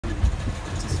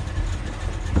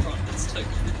Let's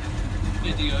take a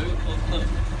video of them.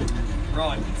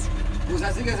 Right.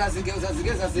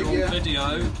 You're on video.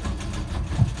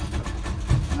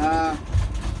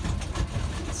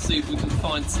 Let's see if we can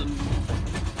find some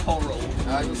coral.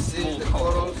 You see more the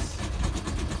corals.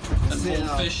 And see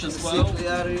more fish as well.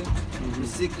 Can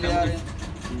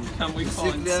we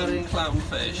find some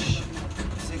clownfish?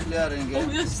 Oh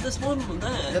yes, there's one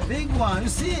there. The big one, you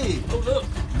see? Oh look.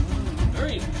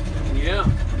 Very. Yeah.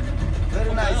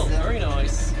 Very nice. Well, very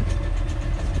nice.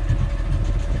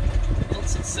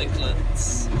 Lots of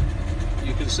cichlids.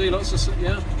 You can see lots of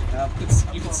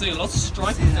You can see lots of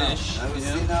striped fish. I will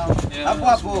see Yeah. now. Yeah.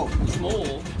 Apu. There's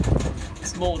more.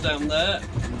 There's more down there.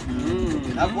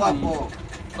 Apu.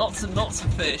 Lots and lots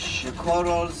of fish. The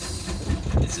corals.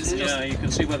 This is just, you can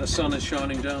see where the sun is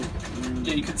shining down.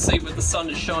 yeah, you can see where the sun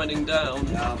is shining down.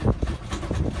 Yeah.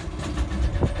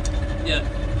 Yeah.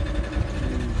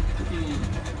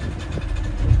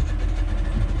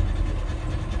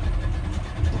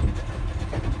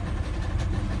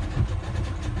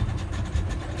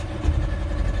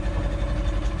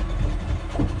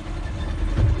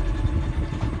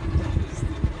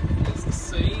 There's the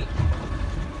sea.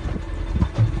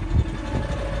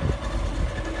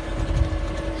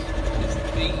 There's the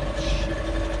beach.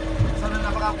 Sana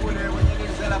napakapuli wenye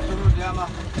nilizela kurudi ama.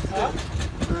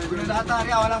 Kuna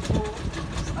hatari halafu.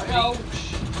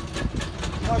 Beach.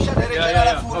 Osha dereka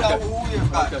halafu na uye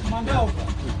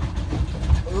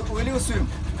Okay. Will you swim?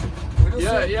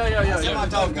 Yeah. Sema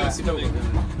tauga.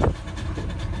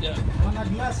 Yeah.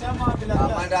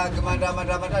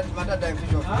 Manda dive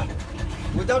fish.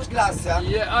 Without glass, yeah?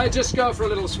 Yeah, I just go for a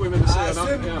little swim in the sea.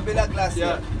 Swim Yeah. bila glass, Yeah.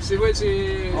 yeah. See where it's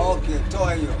Okay,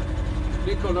 toa hiyo.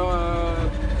 Nikon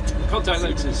contact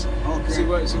lenses. Okay. See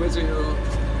where's What's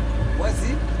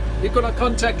it? Nikon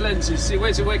contact lenses. See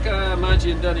where's weka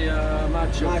maji ndani ya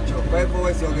macho. Macho. Kwa hivyo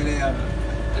huwezi ogelea.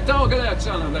 Taogelea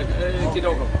sana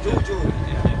kidogo. Juju.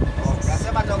 Okay.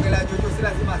 Nasema ataogelea juju, si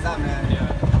lazima zame. Yeah.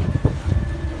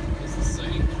 There's the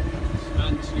sea.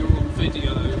 And you're on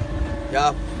video.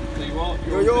 Yeah. There you are.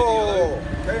 You're on video.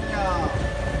 Kenya.